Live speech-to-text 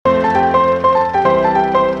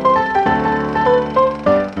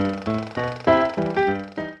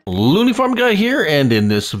Farm Guy here, and in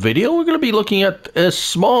this video we're going to be looking at a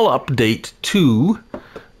small update to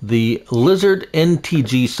the Lizard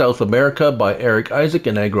NTG South America by Erik, Isac,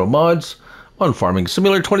 and Agro mods on Farming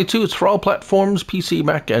Simulator 22. It's for all platforms, PC,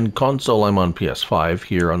 Mac, and console. I'm on PS5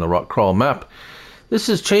 here on the Rock Crawl map. This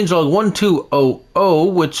is changelog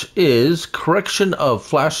 1200, which is correction of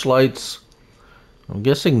flashlights. I'm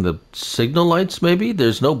guessing the signal lights, maybe?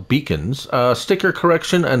 There's no beacons. Sticker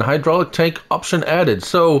correction and hydraulic tank option added.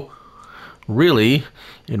 So, really,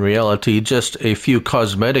 in reality, just a few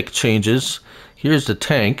cosmetic changes. Here's the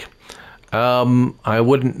tank. I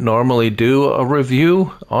wouldn't normally do a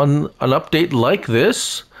review on an update like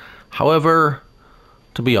this. However,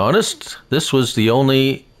 to be honest, this was the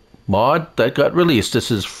only mod that got released.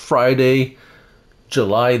 This is Friday,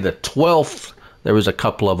 July the 12th. There was a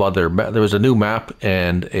couple of other, there was a new map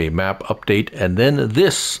and a map update, and then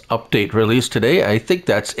this update released today. I think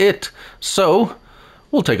that's it. So,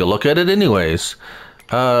 we'll take a look at it anyways.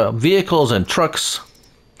 Vehicles and trucks.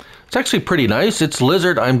 It's actually pretty nice. It's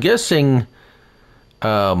Lizard. I'm guessing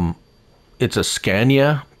it's a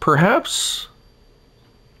Scania, perhaps?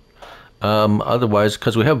 Otherwise,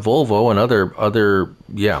 because we have Volvo and other,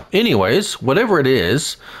 yeah. Anyways, whatever it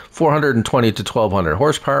is, 420 to 1200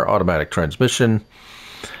 horsepower, automatic transmission,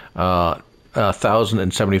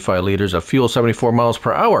 1,075 liters of fuel, 74 miles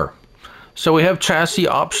per hour. So we have chassis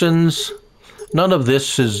options. None of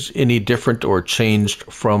this is any different or changed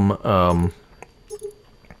from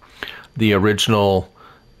the original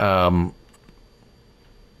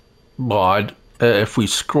mod. If we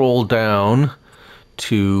scroll down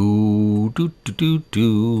to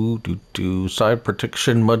side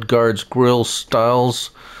protection, mudguards, grill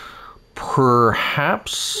styles,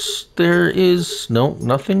 perhaps there is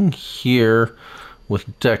nothing here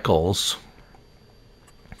with decals.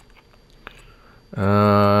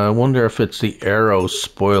 I wonder if it's the Aero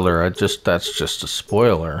spoiler. That's just a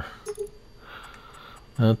spoiler.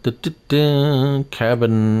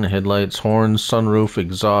 Cabin, headlights, horns, sunroof,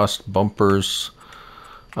 exhaust, bumpers.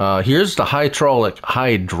 Here's the hydraulic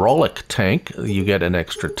tank. You get an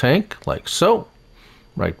extra tank, like so.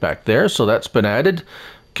 Right back there, so that's been added.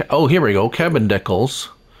 Oh, here we go, cabin decals.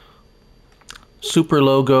 Super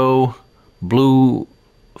logo, Blue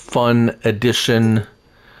Fun Edition,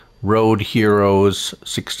 Road Heroes,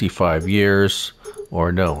 65 years,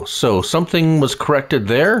 or no. So something was corrected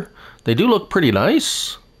there. They do look pretty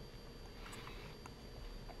nice.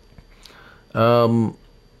 And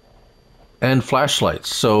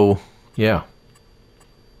flashlights, so yeah.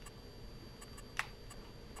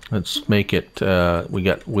 Let's make it, we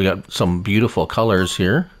got some beautiful colors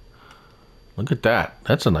here. Look at that.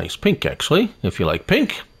 That's a nice pink, actually, if you like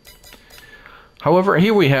pink. However,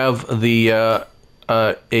 here we have the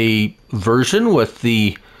a version with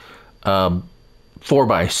the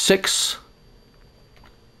 4x6.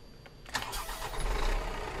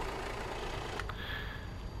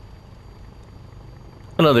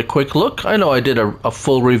 Another quick look. I know I did a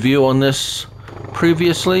full review on this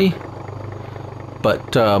previously,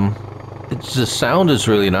 but the sound is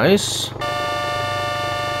really nice.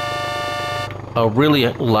 A really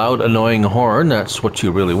loud, annoying horn, that's what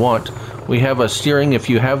you really want. We have a steering. If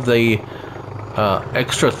you have the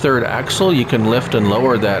extra third axle, you can lift and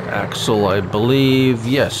lower that axle, I believe.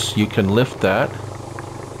 Yes, you can lift that.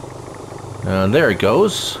 There it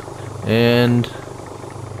goes. And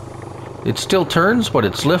it still turns, but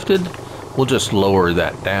it's lifted. We'll just lower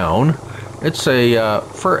that down. It's a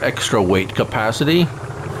for extra weight capacity.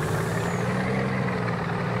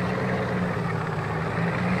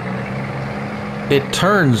 It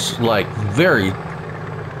turns like very.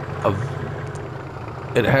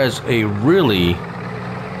 It has a really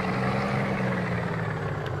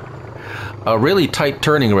tight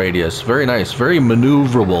turning radius. Very nice, very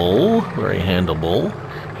maneuverable, very handleable.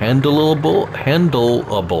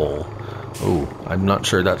 Oh, I'm not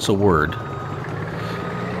sure that's a word.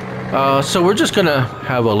 So we're just going to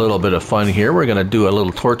have a little bit of fun here. We're going to do a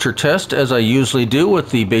little torture test, as I usually do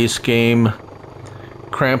with the base game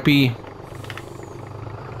Crampy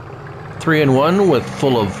 3-in-1 with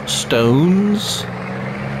full of stones.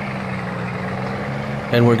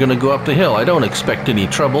 And we're going to go up the hill. I don't expect any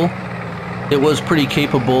trouble. It was pretty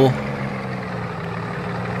capable.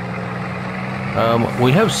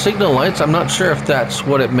 We have signal lights. I'm not sure if that's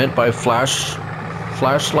what it meant by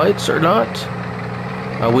flashlights or not.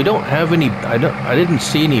 We don't have any. I didn't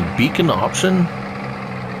see any beacon option.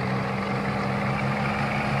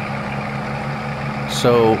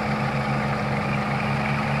 So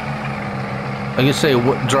I can say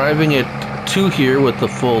driving it to here with the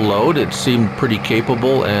full load, it seemed pretty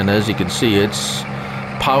capable, and as you can see, it's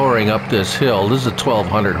powering up this hill. This is a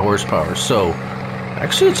 1200 horsepower, so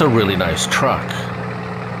actually it's a really nice truck.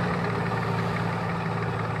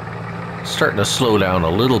 Starting to slow down a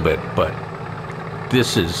little bit, but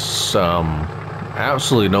this is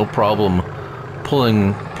absolutely no problem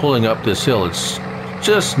pulling up this hill. It's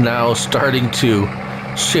just now starting to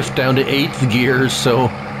shift down to 8th gear, so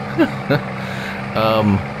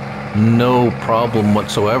no problem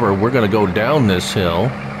whatsoever. We're going to go down this hill,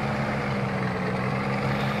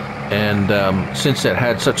 and since it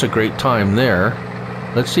had such a great time there,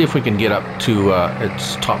 let's see if we can get up to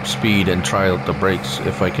its top speed and try out the brakes,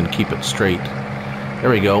 if I can keep it straight. There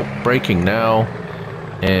we go, braking now,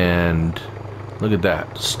 and look at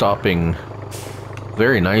that, stopping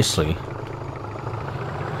very nicely.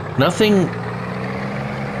 Nothing,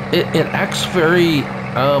 it acts very,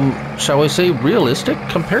 shall we say, realistic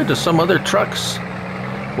compared to some other trucks.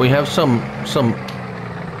 We have some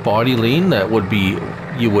body lean that would be,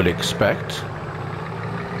 you would expect,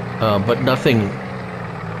 but nothing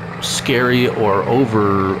scary or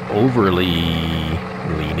overly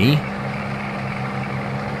leany.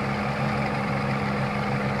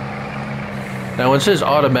 Now when it says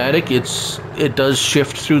automatic, it does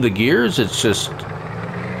shift through the gears. It's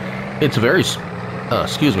very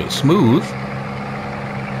smooth.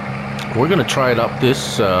 We're gonna try it up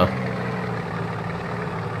this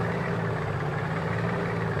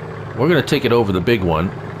we're gonna take it over the big one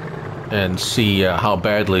and see how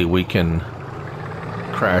badly we can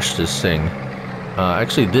crash this thing.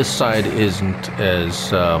 Actually, this side isn't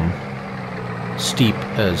as steep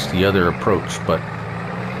as the other approach, but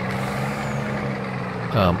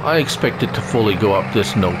I expect it to fully go up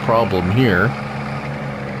this no problem here.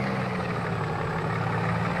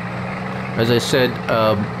 As I said,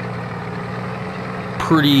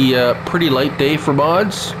 pretty light day for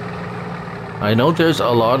mods. I know there's a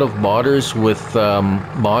lot of modders with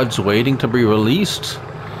mods waiting to be released.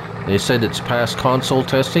 They said it's past console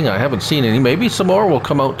testing. I haven't seen any. Maybe some more will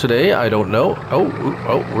come out today. I don't know. Oh,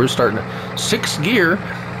 we're starting 6th gear.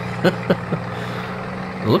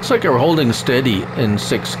 It looks like we're holding steady in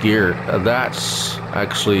 6th gear. That's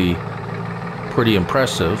actually pretty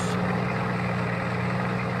impressive.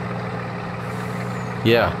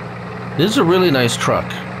 Yeah, this is a really nice truck.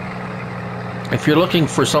 If you're looking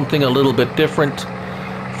for something a little bit different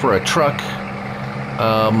for a truck,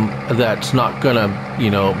 that's not gonna,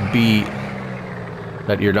 be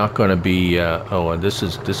that you're not gonna be. Oh, and this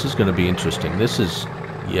is gonna be interesting. This is,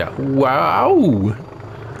 yeah. Wow.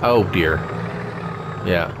 Oh dear.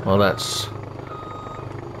 Yeah. Well, that's.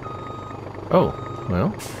 Oh,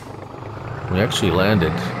 well. We actually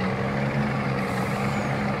landed.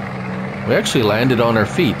 We actually landed on our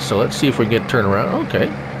feet. So let's see if we can turn around. Okay.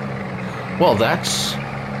 Well, that's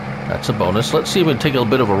a bonus. Let's see if we can take a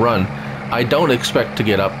bit of a run. I don't expect to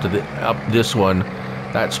get up this one.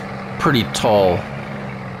 That's pretty tall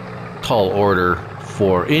order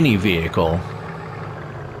for any vehicle.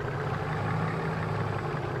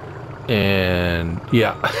 And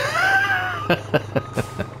yeah.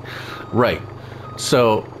 Right.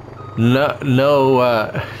 So no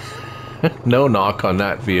no knock on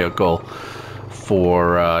that vehicle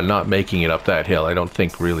for not making it up that hill. I don't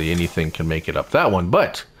think really anything can make it up that one,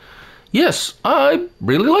 but yes, I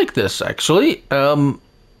really like this, actually.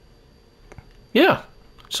 Yeah,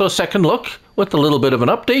 so second look with a little bit of an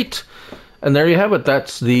update. And there you have it.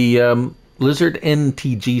 That's the Lizard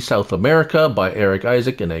NTG South America by Erik,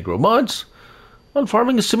 Isac, and Agro Mods on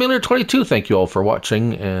Farming Simulator 22. Thank you all for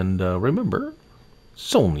watching, and remember,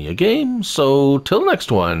 it's only a game, so till the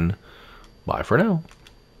next one, bye for now.